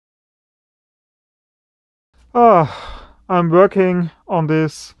I'm working on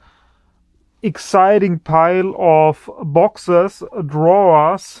this exciting pile of boxes,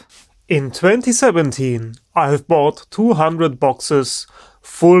 drawers. In 2017, I've bought 200 boxes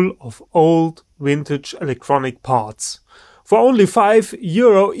full of old vintage electronic parts for only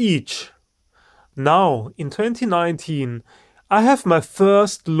 €5 each. Now, in 2019, I have my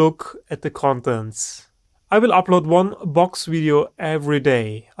first look at the contents. I will upload one box video every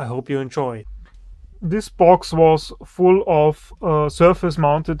day. I hope you enjoy. This box was full of surface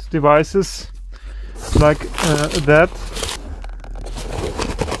mounted devices like that.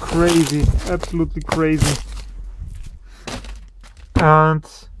 Crazy, absolutely crazy. And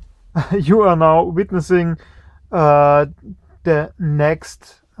you are now witnessing the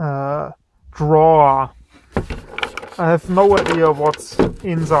next drawer. I have no idea what's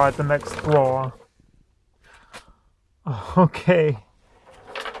inside the next drawer. Okay.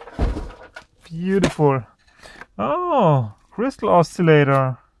 Beautiful. Oh, crystal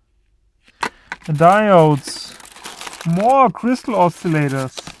oscillator. Diodes. More crystal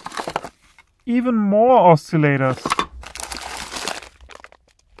oscillators. Even more oscillators.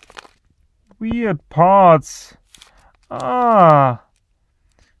 Weird parts. Yeah,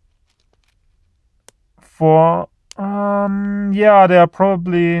 they are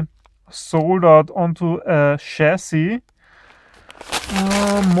probably soldered onto a chassis.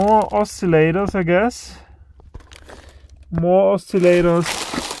 More oscillators, I guess. More oscillators.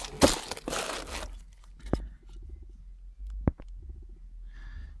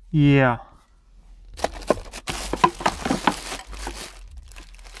 Yeah.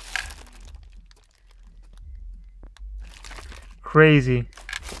 Crazy.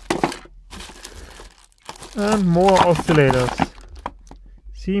 And more oscillators.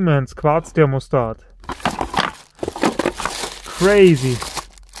 Siemens Quartz thermostat. Crazy.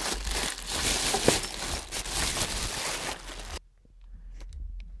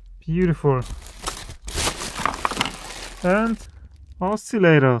 Beautiful. And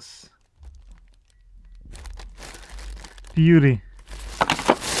oscillators. Beauty.